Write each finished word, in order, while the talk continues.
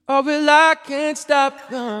Oh, well, I can't stop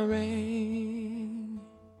the rain,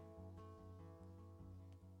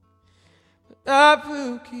 but I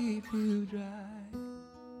will keep you dry.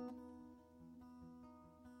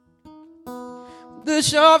 The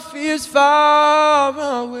shore feels far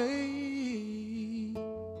away,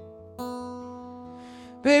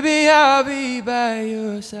 baby, I'll be by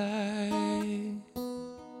your side.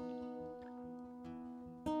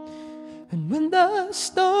 And when the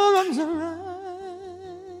storms arise,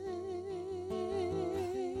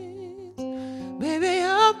 baby,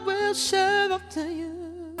 I will shelter you.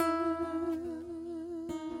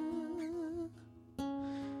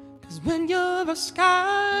 'Cause when your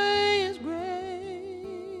sky is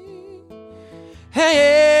gray,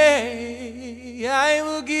 hey, I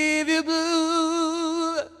will give you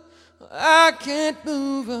blue. I can't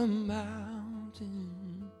move a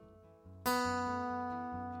mountain,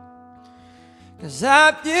 'cause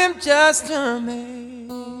I am just a man.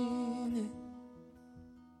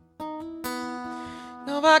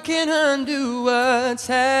 No, I can't undo what's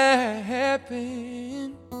happened,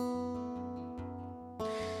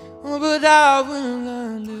 oh, but I will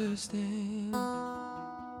understand.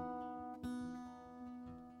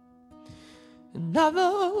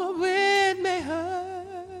 Another wind may hurt,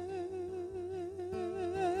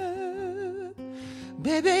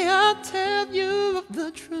 baby, I'll tell you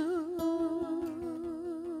the truth.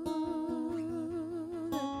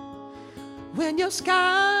 When your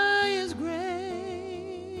sky is gray,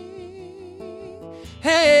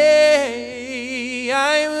 hey,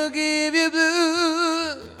 I will give you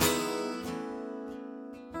blue.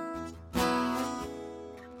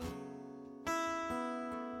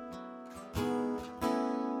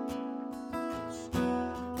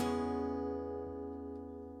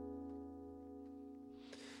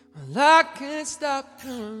 Well, I can't stop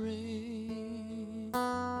the rain,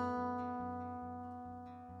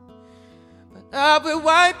 but I will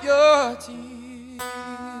wipe your tears.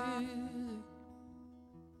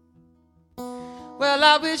 Well,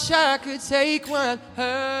 I wish I could take what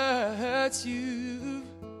hurts you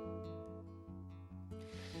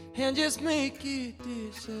and just make it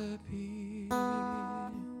disappear.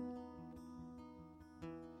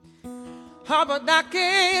 Oh, but I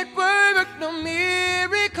can't work no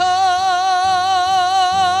miracles,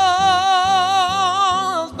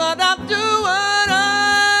 but I'll do what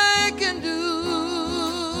I can do.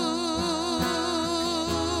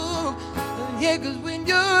 Yeah, 'cause when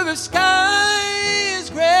your sky is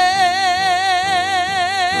gray,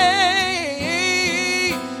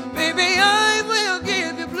 baby, I will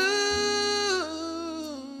give you blue.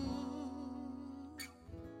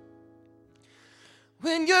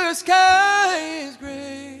 When your sky is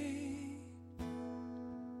gray,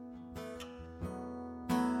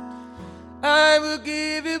 I will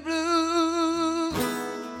give you blue.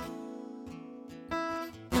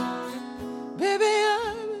 Baby,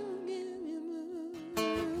 I will give you blue.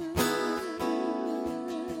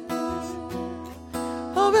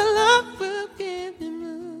 Oh, well, I will give you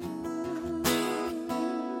blue.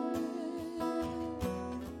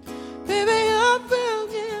 Baby, I will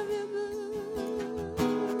give you blue.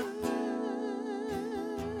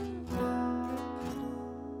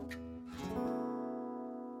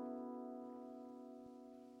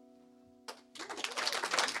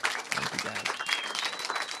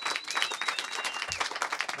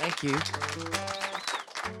 Thank you.